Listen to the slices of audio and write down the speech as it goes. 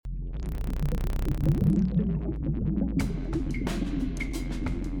You're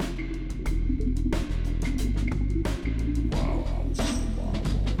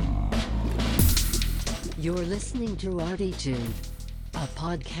listening to Artie Tuned, a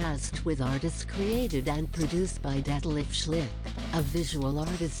podcast with artists created and produced by Detlef Schlick, a visual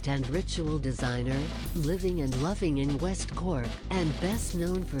artist and ritual designer, living and loving in West Cork, and best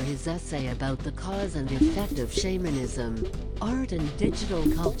known for his essay about the cause and effect of shamanism, art and digital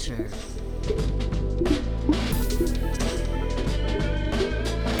culture.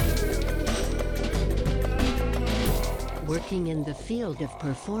 Working in the field of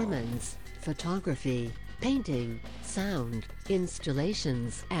performance, photography, painting, sound,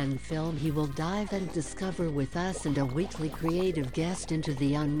 installations, and film, he will dive and discover with us and a weekly creative guest into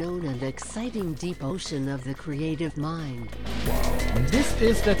the unknown and exciting deep ocean of the creative mind. This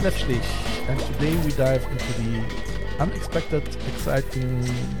is Detlef Schlick, and today we dive into the unexpected, exciting,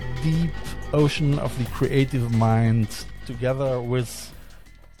 deep ocean of the creative mind together with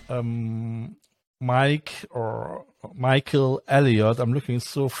Michael Elliott. I'm looking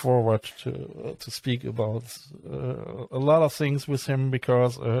so forward to speak about a lot of things with him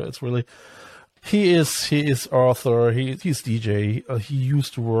because it's really he is author, he's DJ. He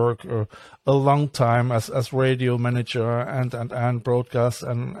used to work a long time as radio manager and broadcast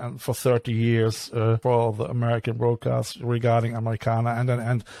and for 30 years for the American broadcast regarding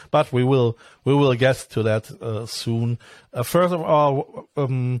Americana but we will get to that soon. First of all,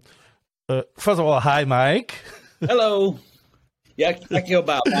 hi, Mike. Hello. Yeah, I can go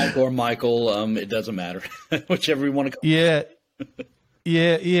about Mike or Michael. It doesn't matter, whichever you want to call.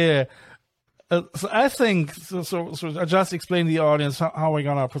 Yeah. So I think so. I just explained to the audience how we're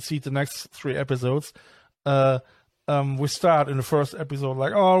gonna proceed the next 3 episodes. We start in the first episode,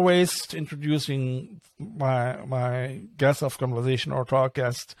 like always, introducing my guest of conversation or talk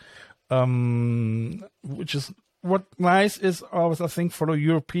guest, which is. What nice is always, I think, for the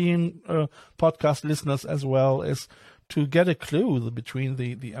European podcast listeners as well, is to get a clue between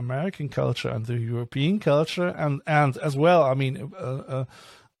the American culture and the European culture, and as well, I mean,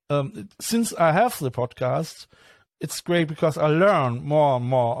 since I have the podcast, it's great because I learn more and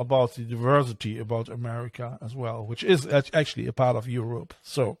more about the diversity about America as well, which is actually a part of Europe.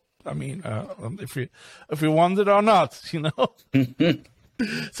 So, I mean, if we want it or not, you know.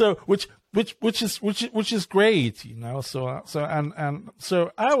 So, which is great, you know. So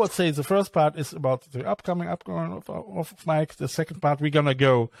I would say the first part is about the upcoming of Mike. The second part we're gonna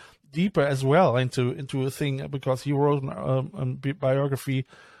go deeper as well into a thing because he wrote a biography.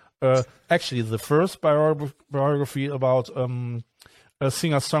 Actually, the first biography about a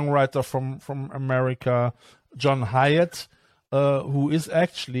singer-songwriter from America, John Hyatt, who is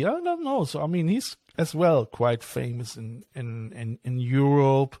actually, I don't know. So I mean, he's as well quite famous in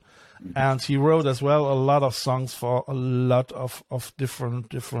Europe. And he wrote as well a lot of songs for a lot of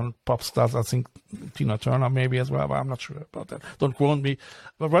different pop stars. I think Tina Turner maybe as well, but I'm not sure about that. Don't quote me.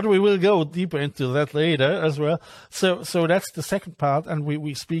 But we will go deeper into that later as well. So that's the second part, and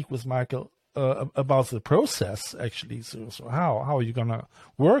we speak with Michael about the process actually. So how are you gonna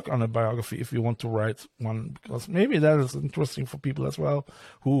work on a biography if you want to write one? Because maybe that is interesting for people as well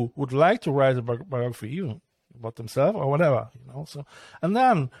who would like to write a biography even about themselves or whatever, you know. So, and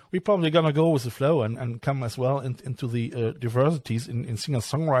then we're probably gonna go with the flow and come as well into the diversities in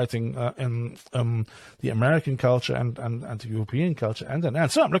singer-songwriting in the American culture and the European culture and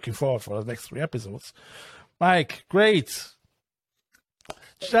so I'm looking forward for the next 3 episodes. Mike, great.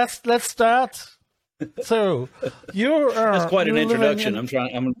 Just let's start. So you're that's quite an introduction. I'm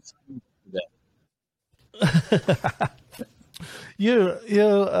You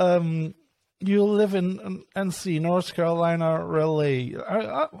live in NC, North Carolina, Raleigh.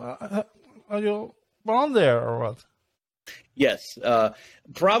 Are you born there or what? Yes,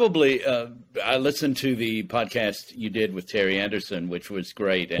 probably. I listened to the podcast you did with Terry Anderson, which was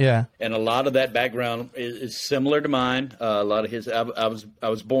great. And a lot of that background is similar to mine. A lot of his. I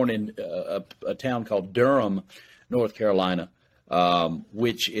was born in a town called Durham, North Carolina,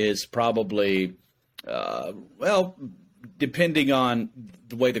 which is probably depending on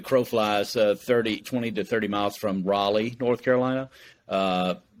the way the crow flies, 20 to 30 miles from Raleigh, North Carolina,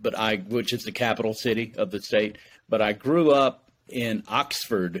 which is the capital city of the state. But I grew up in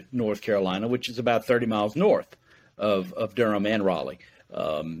Oxford, North Carolina, which is about 30 miles north of Durham and Raleigh.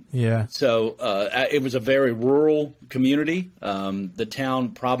 So it was a very rural community. The town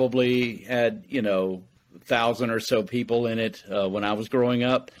probably had, 1,000 or so people in it when I was growing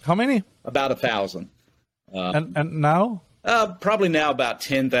up. How many? About 1,000. And now? Probably now about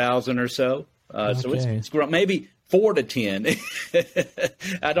 10,000 or so. Okay. So it's grown maybe 4 to 10.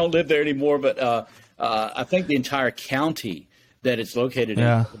 I don't live there anymore, but I think the entire county that it's located in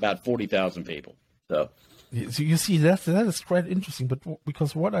is about 40,000 people. So you see, that is quite interesting. But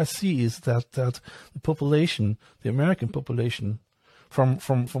because what I see is that the population, the American population, from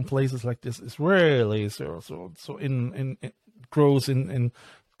places like this is really so in grows in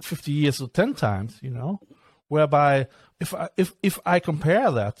 50 years or 10 times, you know. Whereby if I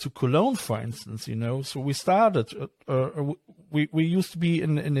compare that to Cologne, for instance, you know, so we started we used to be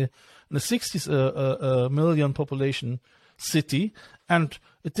in the 60s a million population city, and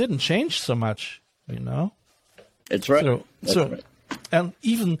it didn't change so much, you know. It's right. Right. And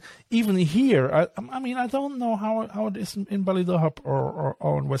even here, I mean, I don't know how it is in Ballydohop or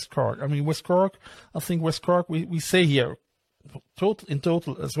in West Cork. I mean, West Cork, we say here, in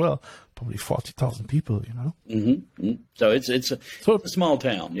total as well, probably 40,000 people, you know. Mm-hmm. Mm-hmm. So it's a small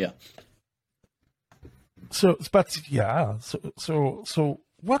town, yeah. So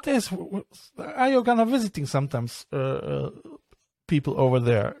what are you gonna visiting sometimes people over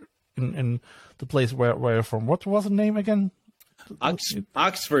there in the place where you're from? What was the name again?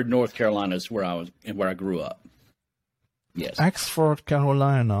 Oxford, North Carolina is where I grew up. Yes. Oxford,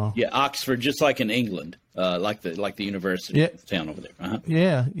 Carolina. Yeah, Oxford, just like in England, like the university town over there. Uh-huh.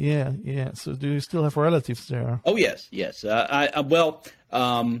 Yeah. So do you still have relatives there? Oh yes.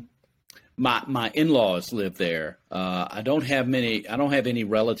 My in-laws live there. I don't have any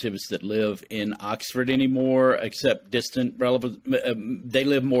relatives that live in Oxford anymore, except distant relatives. They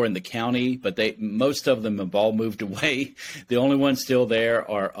live more in the county, but most of them have all moved away. The only ones still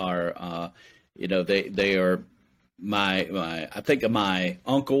there are they are I think of my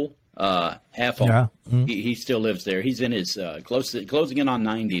uncle, half uncle. Yeah. Mm-hmm. He still lives there. He's in his closing in on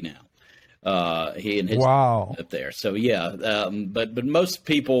 90 now. He and his up there. So yeah, but most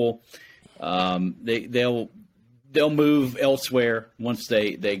people. They'll move elsewhere once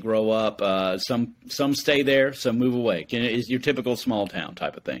they grow up. Some stay there, some move away. Is your typical small town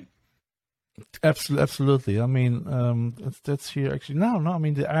type of thing. Absolutely. I mean, that's here actually. No. I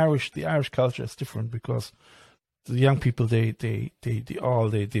mean, the Irish culture is different because the young people they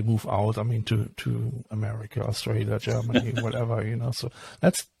move out. I mean, to America, Australia, Germany, whatever, you know. So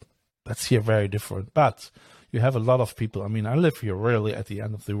that's here very different. But you have a lot of people. I mean, I live here really at the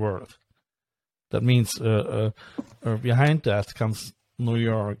end of the world. That means behind that comes New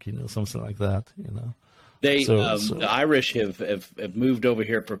York, you know, something like that, you know. The Irish have moved over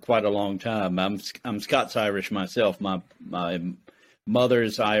here for quite a long time. I'm Scots Irish myself. My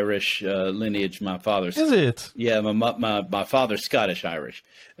mother's Irish lineage. My father's. Is it? Yeah, my father's Scottish Irish.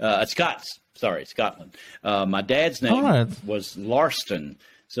 Scotland. My dad's name was Larston.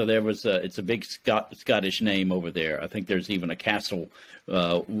 So it's a big Scottish name over there. I think there's even a castle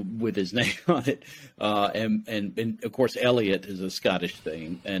with his name on it. And of course, Elliot is a Scottish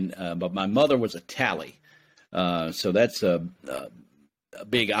thing. But my mother was a Tally. So that's a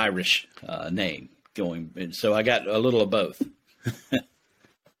big Irish name going. And so I got a little of both.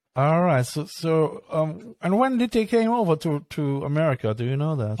 All right. So and when did they came over to America? Do you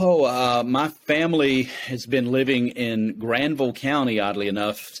know that? Oh, my family has been living in Granville County, oddly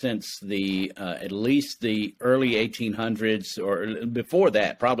enough, since at least the early 1800s, or before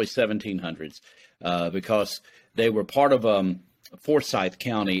that, probably 1700s, because they were part of Forsyth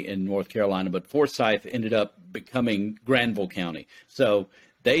County in North Carolina, but Forsyth ended up becoming Granville County. So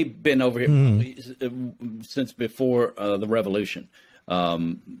they've been over here since before the Revolution.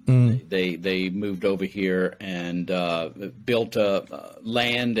 They moved over here and built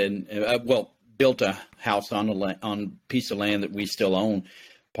land and built a house on a piece of land that we still own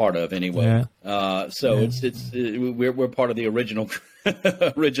part of anyway. Yeah. We're part of the original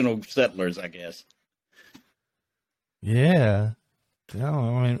settlers, I guess. Yeah. Yeah,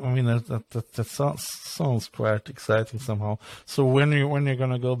 I mean that sounds quite exciting somehow. So when you're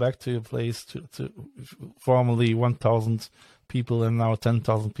gonna go back to your place to formerly 1,000 people and now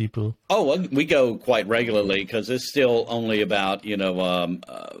 10,000 people? Oh, well, we go quite regularly because it's still only about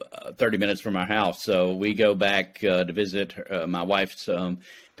 30 minutes from our house. So we go back to visit my wife's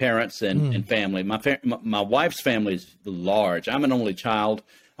parents and family. My wife's family is large. I'm an only child.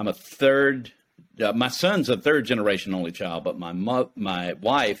 I'm a third. My son's a third generation only child, but my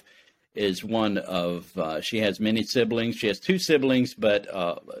wife is one of. She has many siblings. She has 2 siblings, but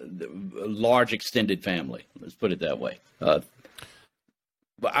a large extended family. Let's put it that way.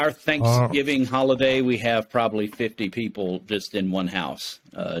 Our Thanksgiving holiday, we have probably 50 people just in one house,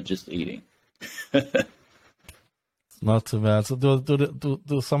 just eating. Not too bad. So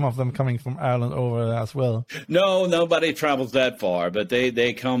do some of them coming from Ireland over there as well? No, nobody travels that far, but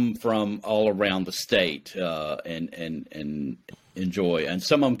they come from all around the state and enjoy. And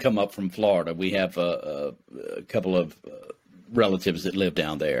some of them come up from Florida. We have a couple of relatives that live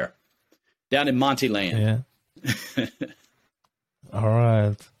down there, down in Montyland. Yeah. All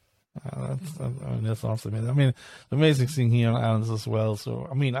right. That's awesome. I mean, the amazing thing here on Ireland as well. So,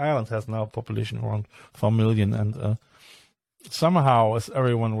 I mean, Ireland has now a population around 4 million, and somehow is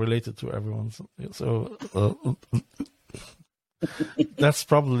everyone related to everyone. So that's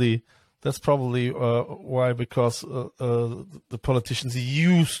probably why, because the politicians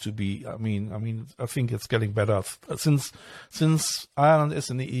used to be. I mean, I think it's getting better since Ireland is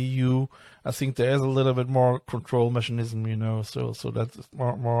in the EU. I think there is a little bit more control mechanism, so that's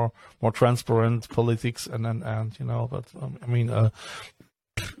more transparent politics and but I mean,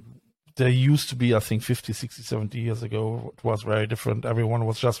 there used to be, I think 50, 60, 70 years ago, it was very different. Everyone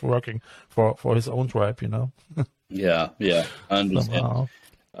was just working for his own tribe, Yeah, I understand. Somehow.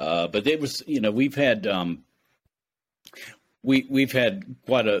 But it was, we've had we've had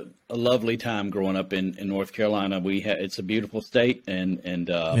quite a lovely time growing up in North Carolina. It's a beautiful state, and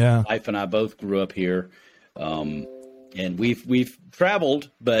Yeah. wife and I both grew up here, and we've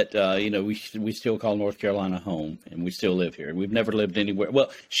traveled, but we still call North Carolina home, and we still live here. We've never lived anywhere.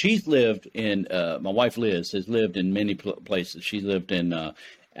 Well, she's lived in my wife Liz has lived in many places. She's lived in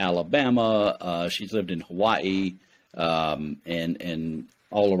Alabama. She's lived in Hawaii, and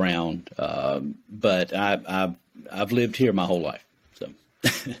all around. But I've lived here my whole life. So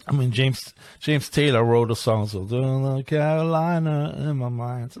I mean, James Taylor wrote a song, so North Carolina in my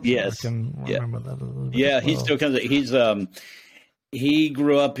mind. So Yes. I can remember that a little bit. yeah, as he well. still comes. He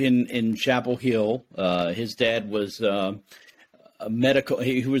grew up in Chapel Hill. His dad was a medical.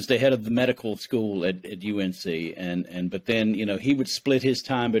 He was the head of the medical school at UNC, but then he would split his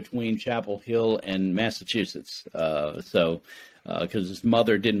time between Chapel Hill and Massachusetts. Because his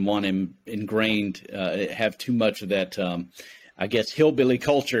mother didn't want him ingrained, have too much of that, I guess, hillbilly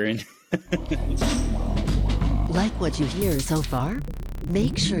culture. And Like what you hear so far?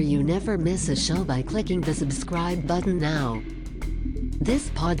 Make sure you never miss a show by clicking the subscribe button now. This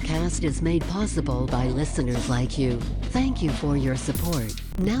podcast is made possible by listeners like you. Thank you for your support.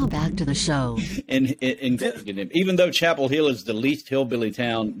 Now back to the show. and including him, even though Chapel Hill is the least hillbilly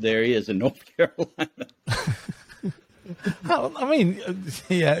town there is in North Carolina. I mean,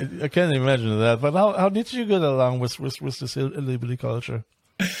 yeah, I can't imagine that. But how did you get along with this hillbilly culture?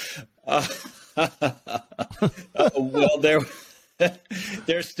 Well,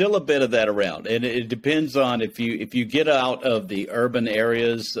 there's still a bit of that around, and it depends on if you get out of the urban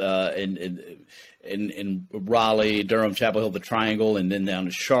areas in Raleigh, Durham, Chapel Hill, the Triangle, and then down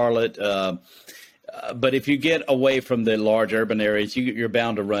to Charlotte. But if you get away from the large urban areas, you're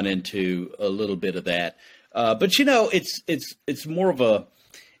bound to run into a little bit of that. But it's more of a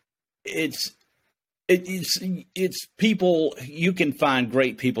it's people. You can find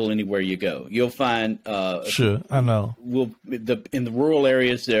great people anywhere you go. You'll find Sure, I know. in the rural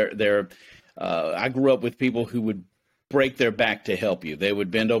areas there. I grew up with people who would break their back to help you. They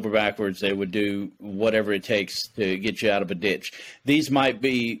would bend over backwards. They would do whatever it takes to get you out of a ditch. These might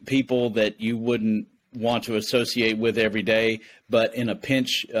be people that you wouldn't want to associate with every day, but in a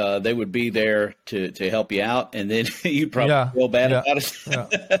pinch, they would be there to help you out, and then you'd probably feel bad about it. Yeah.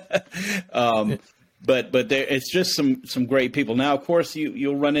 But it's just some great people. Now, of course,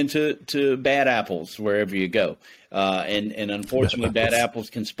 you'll run into bad apples wherever you go, and unfortunately, bad apples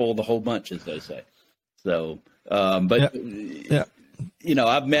can spoil the whole bunch, as they say. So, but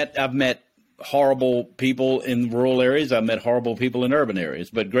I've met horrible people in rural areas. I've met horrible people in urban areas,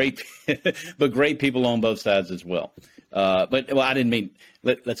 but great people on both sides as well. But I didn't mean.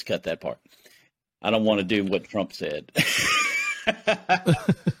 Let's cut that part. I don't want to do what Trump said.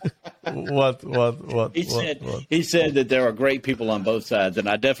 What? He said that there are great people on both sides, and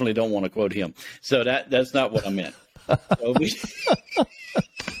I definitely don't want to quote him. So that's not what I meant. So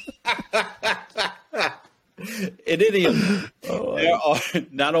in any event,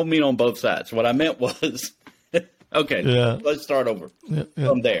 I don't mean on both sides. What I meant was, okay, let's start over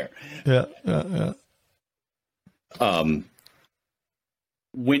from there. Yeah.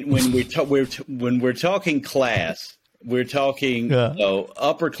 When we're talking class, we're talking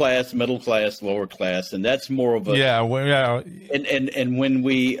upper class, middle class, lower class, and that's more of a And when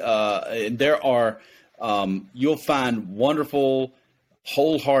we there are you'll find wonderful,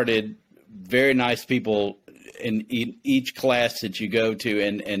 wholehearted, very nice people in each class that you go to,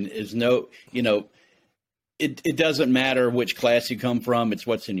 and is no it doesn't matter which class you come from. It's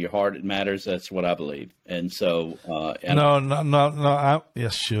what's in your heart. It matters. That's what I believe. And so, no.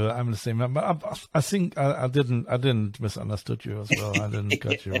 Yes, sure. I'm the same. But I think I didn't misunderstood you as well. I didn't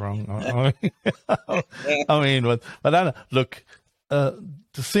get you wrong. I mean, but look.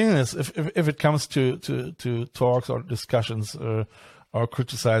 The thing is, if it comes to talks or discussions or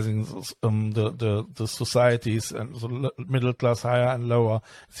criticizing the societies and the middle class, higher and lower,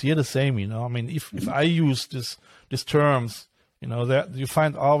 it's here the same. You know, I mean, if I use these terms, you know, that you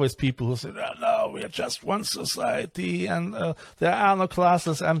find always people who say, oh, no, we are just one society, and there are no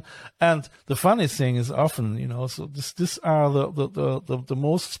classes. And the funny thing is often, you know, so this are the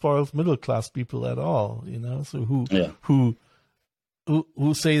most spoiled middle class people at all. You know, so who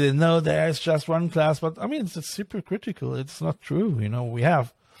say that no, there is just one class, but I mean it's hypocritical. It's not true. You know, we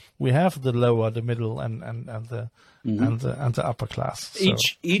have the lower, the middle, and the upper class. So,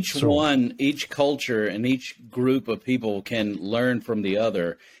 each culture and each group of people can learn from the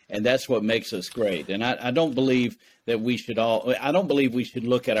other, and that's what makes us great. And I don't believe that we should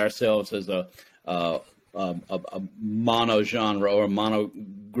look at ourselves as a mono genre or a mono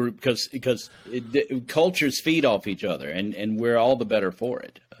group because cultures feed off each other, and we're all the better for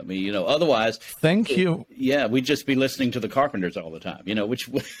it. I mean, you know, otherwise, thank you. Yeah, we'd just be listening to the Carpenters all the time, you know.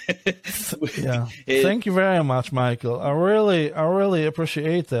 Yeah. Thank you very much, Michael. I really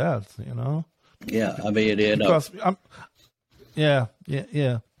appreciate that. You know. Yeah, I mean, because yeah.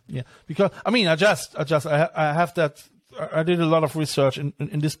 Because I mean, I have that. I did a lot of research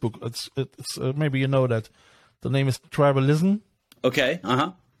in this book. It's maybe you know that the name is Tribalism. Okay.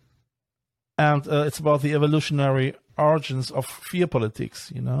 And it's about the evolutionary origins of fear politics.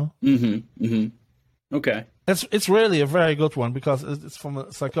 You know. Okay. It's really a very good one because it's from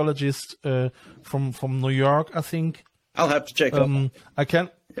a psychologist from New York, I think. I'll have to check. I can.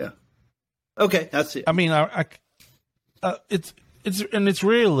 Yeah. Okay, that's it. I mean, it's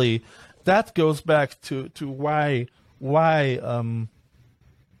really that goes back to why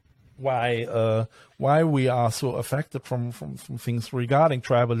we are so affected from things regarding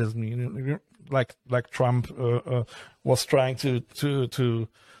tribalism. You know, like Trump was trying to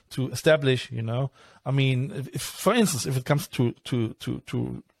establish. You know, I mean, if for instance, if it comes to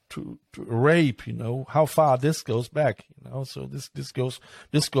rape, you know, how far this goes back, you know, so this goes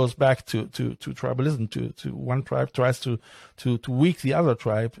back to tribalism, to one tribe tries to weak the other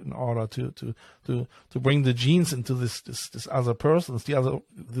tribe in order to bring the genes into this other persons, the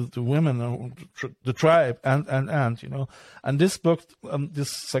women, the tribe, and you know, and this book,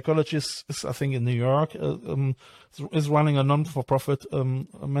 this psychologist is, I think, in New York, is running a non-for-profit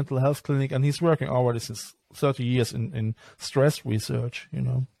mental health clinic, and he's working already since 30 years in stress research, you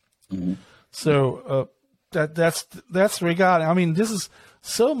know. Mm-hmm. So that's regarding. I mean, this is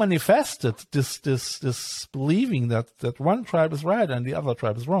so manifested. This believing that one tribe is right and the other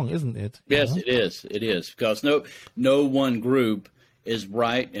tribe is wrong, isn't it? Yes, it is. It is, because no one group is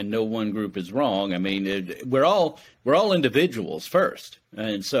right and no one group is wrong. I mean, we're all individuals first,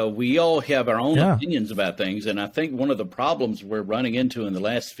 and so we all have our own opinions about things. And I think one of the problems we're running into in the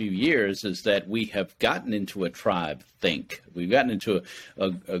last few years is that we have gotten into a tribe think. We've gotten into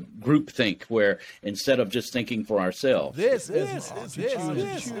a group think where instead of just thinking for ourselves.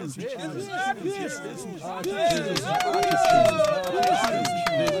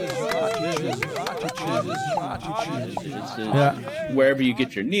 Wherever you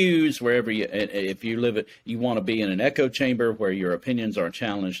get your news, if you want to be in an echo chamber where your opinions are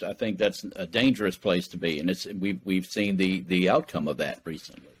challenged, I think that's a dangerous place to be, and we've seen the outcome of that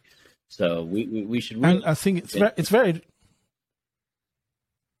recently. So we should. Really, and I think it's very.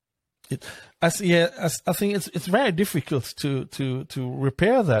 I think it's very difficult to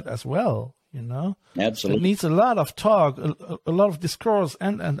repair that as well. You know, absolutely. It needs a lot of talk, a lot of discourse,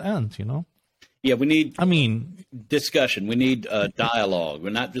 and you know. Yeah, we need. I mean, discussion. We need a dialogue.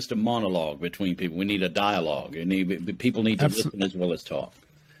 We're not just a monologue between people. We need a dialogue. People need to listen as well as talk.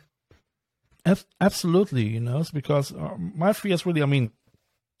 Absolutely, you know, it's because my fear is really, I mean,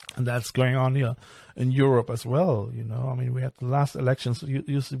 and that's going on here in Europe as well. You know, I mean, we had the last elections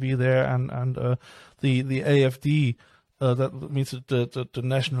used to be there, and the AfD. That means the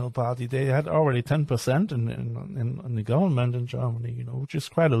National Party. They had already 10% in the government in Germany. You know, which is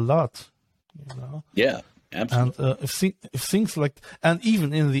quite a lot. You know. Yeah, absolutely. And if things like, and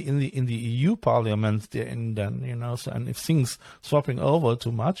even in the EU Parliament they're in, then, you know, so, and if things swapping over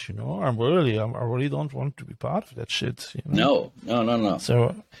too much, you know, I really don't want to be part of that shit. You know? No.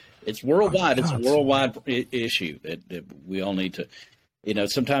 So it's worldwide. It's a worldwide issue that we all need to.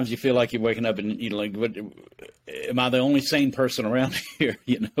 sometimes you feel like you're waking up and like, what, am I the only sane person around here?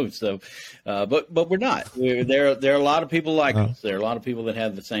 So, but we're not. There are a lot of people like us. There are a lot of people that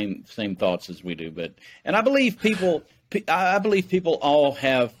have the same thoughts as we do. And I believe people all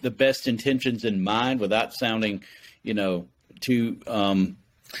have the best intentions in mind without sounding,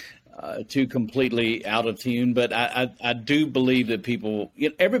 too completely out of tune. But I do believe that people,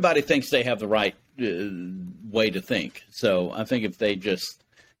 everybody thinks they have the right way to think. So I think if they just,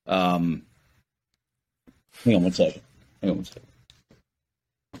 hang on one second.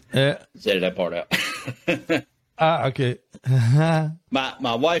 Say that part out. Okay.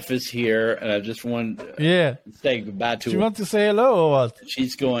 My wife is here, and I just wanted to say goodbye to her. Do you want to say hello or what?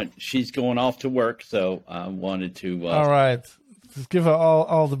 She's going off to work, so I wanted to. All right. Just give her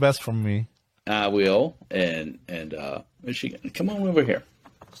all the best from me. I will, and where's she? Come on over here.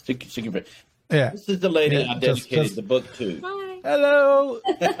 Stick your face. Yeah. This is the lady I dedicated the book to. Hi. Hello.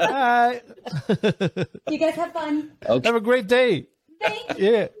 Hi. You guys have fun. Okay. Have a great day. Thanks.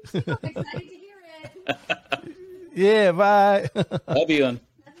 Yeah. I'm excited to hear it. Yeah. Bye. Love you.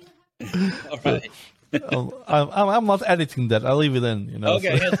 All right. I'm not editing that. I'll leave it in.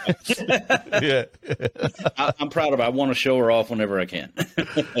 Okay. So. Yeah. I'm proud of her. I want to show her off whenever I can.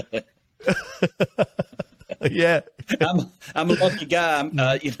 Yeah. I'm a lucky guy. I'm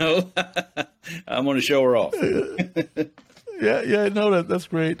going to show her off. Yeah, no, that's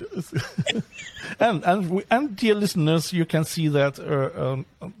great. and dear listeners, you can see that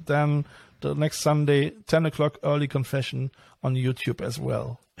then the next Sunday, 10 o'clock, early confession on YouTube as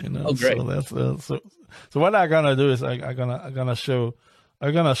well. Oh, great. So that's so what I'm gonna do is I'm gonna show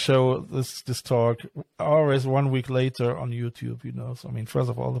this talk always 1 week later on YouTube. So I mean, first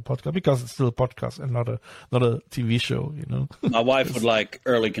of all, the podcast, because it's still a podcast and not a TV show. My wife would like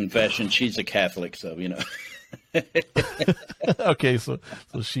early confession. She's a Catholic, so Okay, so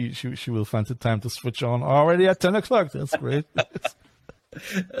she will find the time to switch on already at 10 o'clock. That's great.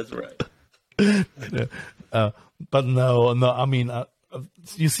 That's right. Yeah. But no. I mean,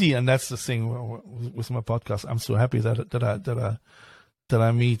 you see, and that's the thing with my podcast. I'm so happy that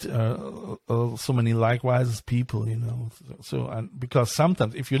I meet so many likewise people. So because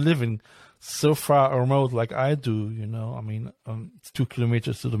sometimes if you're living so far remote like I do, I mean, it's 2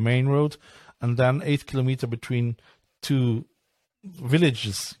 kilometers to the main road, and then 8 kilometers between two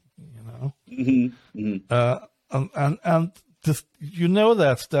villages. Mm-hmm. Mm-hmm. And this,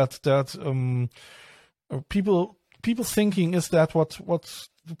 that people thinking is that what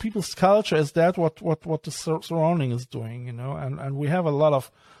the people's culture is, that what the surrounding is doing, and we have a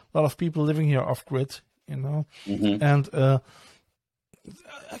lot of people living here off grid, Mm-hmm. and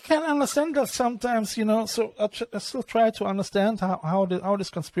I can understand that sometimes, so I still try to understand how these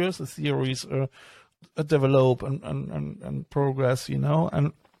conspiracy theories develop and progress,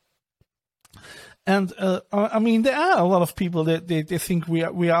 and I mean, there are a lot of people that they think we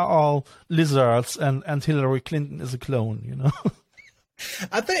are all lizards and Hillary Clinton is a clone,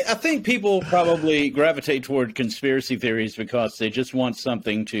 I think people probably gravitate toward conspiracy theories because they just want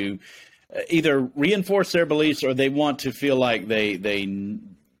something to either reinforce their beliefs, or they want to feel like they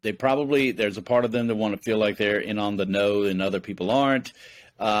probably, there's a part of them that want to feel like they're in on the know and other people aren't.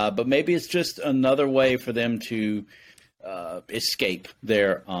 But maybe it's just another way for them to escape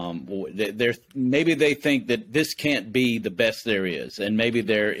their maybe they think that this can't be the best there is, and maybe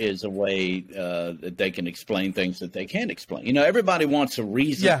there is a way that they can explain things that they can't explain. Everybody wants a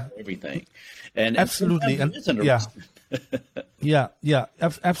reason for everything, and absolutely, and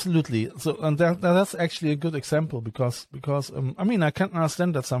absolutely. So, and that's actually a good example because I mean, I can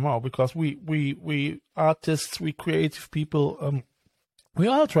understand that somehow, because we artists, we creative people, we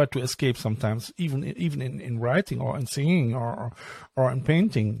all try to escape sometimes, even in writing or in singing or in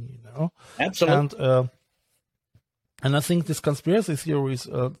painting, Absolutely. And I think this conspiracy theories,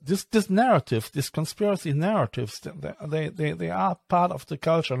 this conspiracy narratives, they are part of the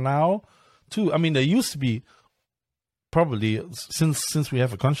culture now, too. I mean, they used to be probably since we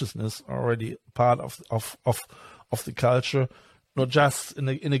have a consciousness already part of the culture, not just in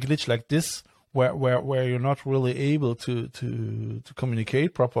a glitch like this, where you're not really able to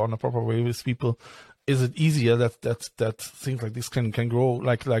communicate on a proper way with people. Is it easier that things like this can grow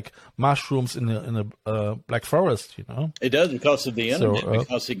like mushrooms in a black forest? It does, because of the internet,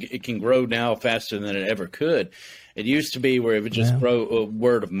 because it can grow now faster than it ever could. It used to be where it would just grow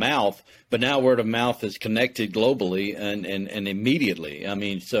word of mouth, but now word of mouth is connected globally and immediately. I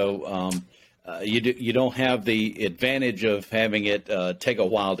mean, so you don't have the advantage of having it take a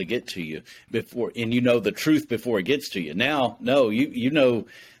while to get to you before, and you know the truth before it gets to you. Now, no, you know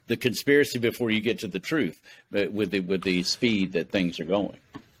the conspiracy before you get to the truth, with the speed that things are going.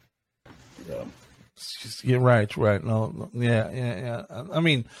 So. You're right. No, yeah. I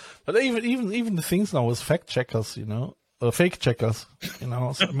mean, but even the things now with fact checkers, fake checkers,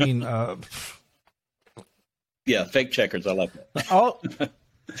 So, I mean, yeah, fake checkers. I like that.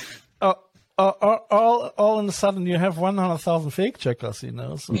 All in a sudden you have 100,000 fake checkers,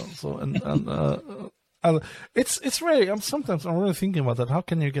 So and it's really. Sometimes I'm really thinking about that. How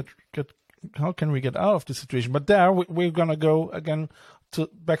can you how can we get out of this situation? But there we're gonna go again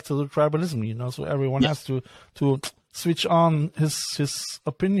back to the tribalism, So everyone has to switch on his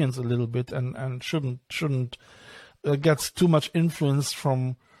opinions a little bit and shouldn't get too much influence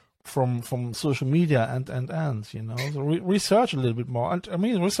from social media and So research a little bit more. And I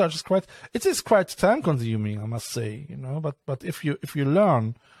mean, research is quite time consuming, I must say, But if you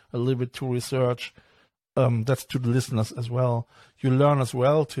learn a little bit to research, that's to the listeners as well. You learn as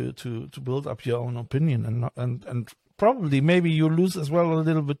well to build up your own opinion and probably maybe you lose as well a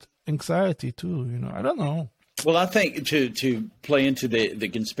little bit anxiety too. I don't know. Well, I think to play into the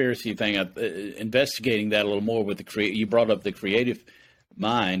conspiracy thing, investigating that a little more with you brought up the creative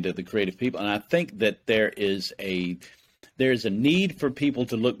mind of the creative people, and I think that there's a need for people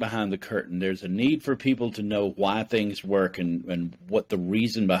to look behind the curtain. There's a need for people to know why things work and what the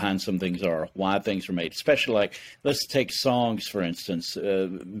reason behind some things are, why things are made. Especially like, let's take songs, for instance. A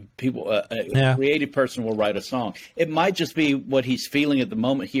creative person will write a song. It might just be what he's feeling at the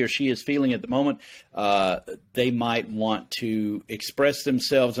moment, he or she is feeling at the moment. They might want to express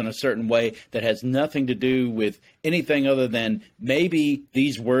themselves in a certain way that has nothing to do with anything other than maybe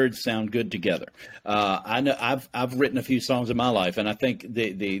these words sound good together. I know I've written a few songs in my life, and I think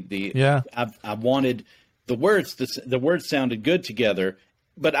I wanted the words. The words sounded good together,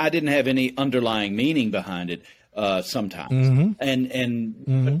 but I didn't have any underlying meaning behind it. Sometimes,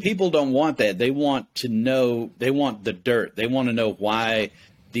 but people don't want that. They want to know. They want the dirt. They want to know why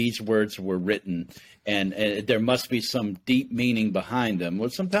these words were written. And there must be some deep meaning behind them.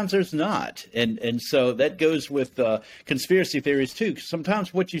 Well, sometimes there's not. And so that goes with conspiracy theories, too.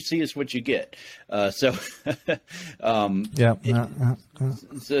 Sometimes what you see is what you get. So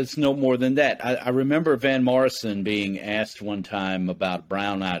it's no more than that. I remember Van Morrison being asked one time about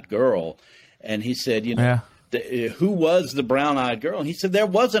Brown-Eyed Girl, and he said, who was the brown-eyed girl? And he said, there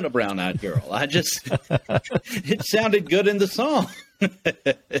wasn't a brown-eyed girl. It sounded good in the song.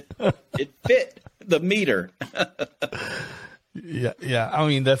 It fit the meter. Yeah. I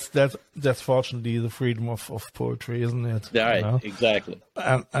mean, that's fortunately the freedom of poetry, isn't it? Right, exactly.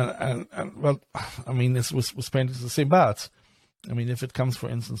 And well, I mean, it's with painting the same. But I mean, if it comes, for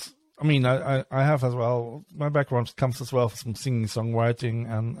instance, I mean, I have as well. My background comes as well from singing, songwriting,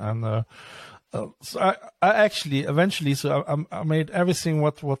 and so I actually eventually, so I made everything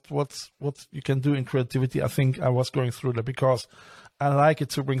what you can do in creativity. I think I was going through that because I like it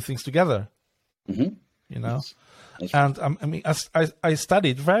to bring things together. That's and I mean, I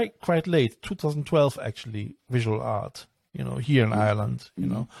studied quite late, 2012 actually, visual art. Here in Ireland.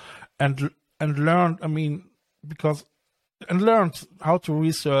 And learned. I mean, learned how to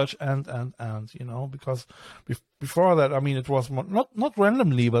research and because before that, I mean, it was more, not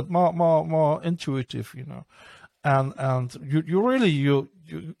randomly, but more intuitive, and you really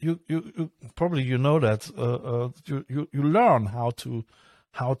probably that you learn how to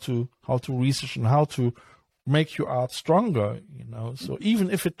research and how to make your art stronger, so even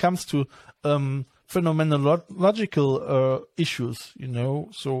if it comes to phenomenological issues,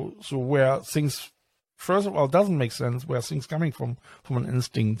 so where things first of all doesn't make sense, where things coming from an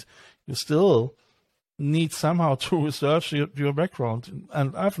instinct, you still need somehow to research your background.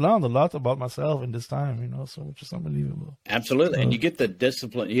 And I've learned a lot about myself in this time, so which is unbelievable. Absolutely. And you get the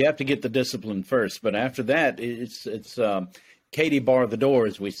discipline. You have to get the discipline first, but after that, it's Katie bar the door,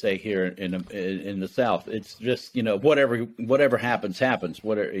 as we say here in the South. It's just, whatever happens,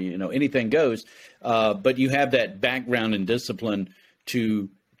 whatever, anything goes. But you have that background and discipline to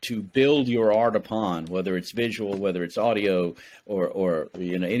build your art upon, whether it's visual, whether it's audio, or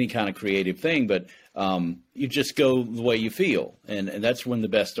any kind of creative thing. But you just go the way you feel, and that's when the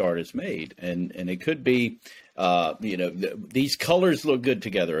best art is made. And it could be, these colors look good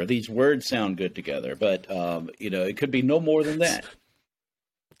together, or these words sound good together. But it could be no more than that.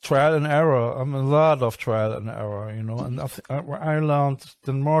 Trial and error. A lot of trial and error. And I learned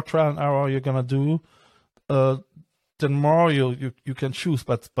the more trial and error you're gonna do, then more you can choose,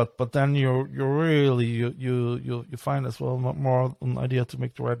 but then you really find as well more an idea to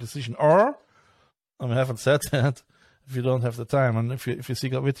make the right decision, or I haven't said that. If you don't have the time, and if you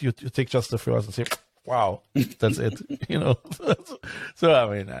seek out with you take just the first and say, "Wow, that's it," So I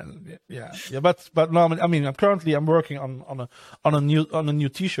mean, yeah. But no, I mean, I'm working on a new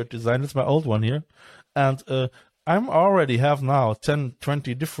T-shirt design. It's my old one here, and I'm already have now 10,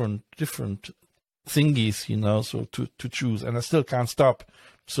 20 different thingies, so to choose, and I still can't stop.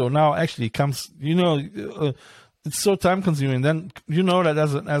 So now actually comes, it's so time consuming. Then that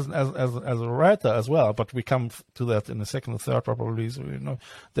as a writer as well, but we come to that in the second or third probably. So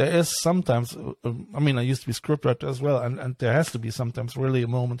there is sometimes. I used to be scriptwriter as well, and there has to be sometimes really a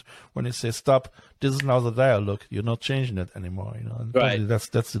moment when you say stop. This is now the dialogue. You're not changing it anymore. And right. That's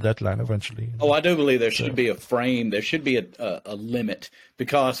the deadline eventually. Oh, I do believe there should be a frame. There should be a limit,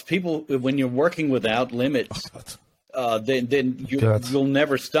 because people, when you're working without limits. Then you'll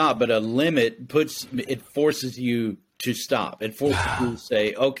never stop. But a limit forces you to stop. It forces you to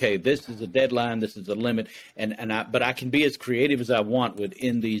say, okay, this is a deadline, this is a limit, but I can be as creative as I want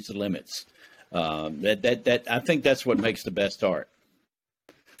within these limits. That I think that's what makes the best art.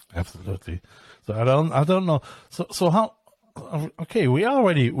 Absolutely. So I don't know. So how? Okay, we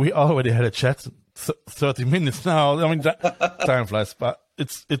already had a chat. 30 minutes now. I mean, time flies, but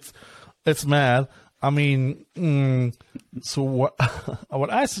it's mad. I mean, so what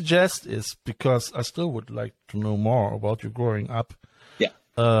I suggest is, because I still would like to know more about you growing up. Yeah.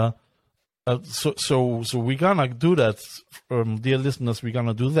 So we're gonna do that, dear listeners. We're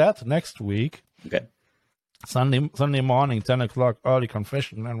gonna do that next week. Okay. Sunday morning, 10 o'clock, early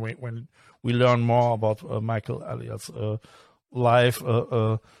confession, and when we learn more about Michael Elliott's life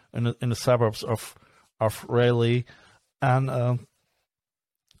in the suburbs of Raleigh, and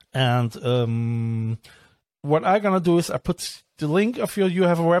what I'm gonna do is I put the link of you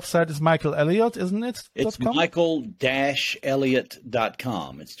have a website. It's Michael Elliott, isn't it? It's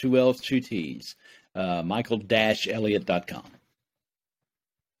Michael-Elliott.com. It's 2 L's, 2 T's. Michael-Elliott.com.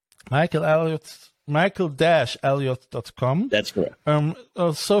 Michael-Elliott.com. That's correct.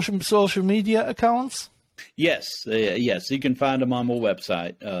 Social media accounts? Yes. You can find them on my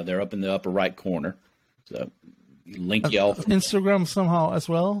website. They're up in the upper right corner. So link y'all. Instagram somehow as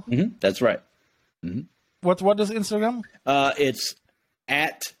well? Mm-hmm. That's right. Mm-hmm. What is Instagram? It's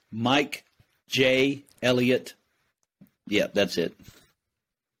at Mike J. Elliott. Yeah, that's it.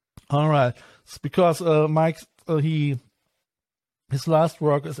 All right. It's because Mike, his last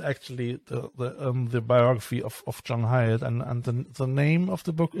work is actually the biography of John Hyatt, and the name of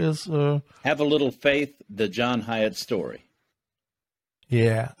the book is Have a Little Faith: The John Hyatt Story.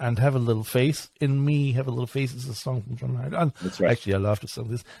 Yeah, and Have a Little Faith in Me. Have a Little Faith is a song from John Hyatt. And that's right. Actually, I love to sing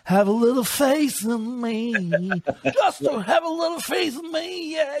this. Have a little faith in me. Just to have a little faith in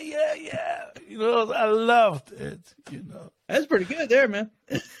me. Yeah. I loved it, That's pretty good there, man.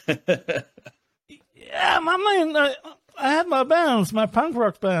 Yeah, my man, I had my bands, my punk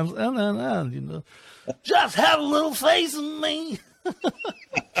rock bands, and just have a little faith in me.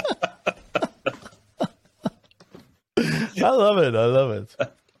 I love it.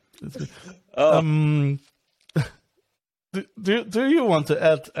 Do you want to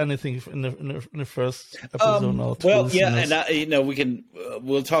add anything in the first episode? Well, yeah, and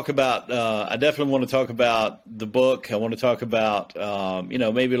we'll talk about. I definitely want to talk about the book. I want to talk about,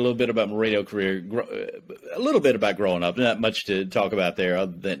 maybe a little bit about my radio career, a little bit about growing up. Not much to talk about there,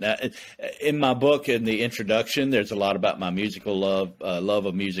 other than that. In my book, in the introduction, there's a lot about my musical love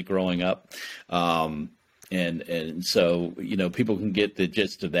of music growing up. And so, people can get the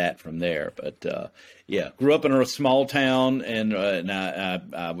gist of that from there. But, grew up in a small town, and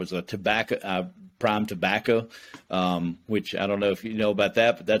I was a prime tobacco, which I don't know if you know about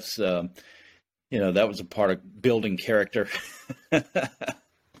that, but that's, that was a part of building character. I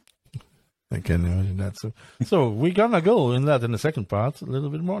can imagine that. So we're going to go in that in the second part, a little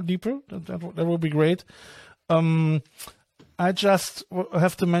bit more deeper. That will be great. I just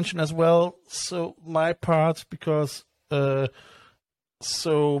have to mention as well, so my part, because my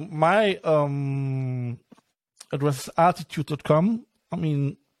address is artitude.com. I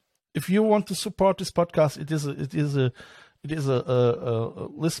mean, if you want to support this podcast, it is a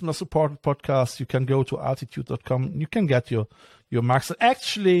listener supported podcast. You can go to artitude.com. You can get your marks.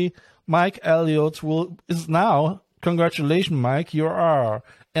 Actually, Mike Elliott is now. Congratulations, Mike! You are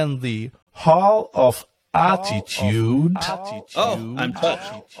in the Hall of Attitude. Oh, I'm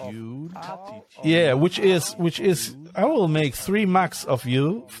touched. Yeah, which is I will make 3 marks of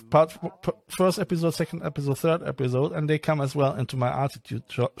you, first episode, second episode, third episode, and they come as well into my Attitude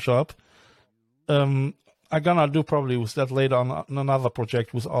shop. I'm gonna do probably with that later on another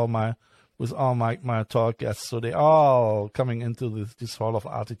project with all my with all my talk guests. So they all coming into this Hall of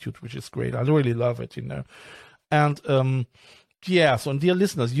Artitude, which is great. I really love it, And yeah, so dear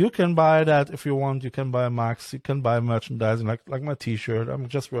listeners, you can buy that if you want. You can buy Max. You can buy merchandising, like my T-shirt. I'm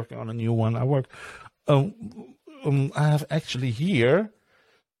just working on a new one. I have actually here.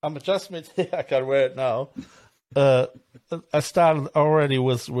 I'm just made. I can wear it now. I started already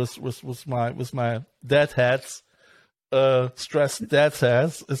with my dad hats. Stressed dad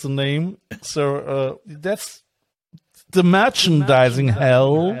hats is the name. So that's the merchandising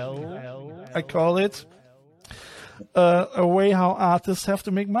hell, I call it. A way how artists have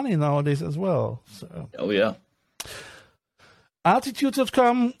to make money nowadays as well. So. Oh, yeah.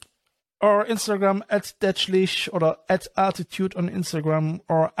 Artitude.com or Instagram @Detschlich or @Artitude on Instagram,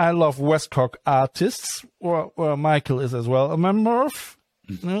 or I Love Westcock Artists, where Michael is as well a member of.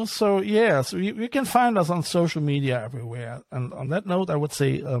 So you can find us on social media everywhere. And on that note, I would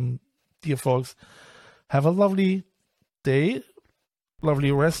say, dear folks, have a lovely day.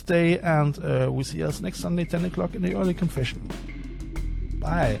 Lovely rest day, and we see us next Sunday, 10 o'clock in the early confession.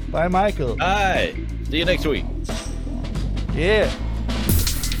 Bye. Bye, Michael. Bye. See you next week. Yeah.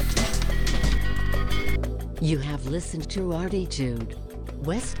 You have listened to Artitude,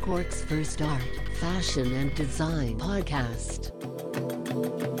 West Cork's first art, fashion, and design podcast.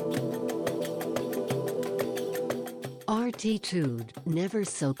 Artitude, never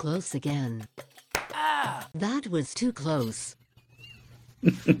so close again. That was too close.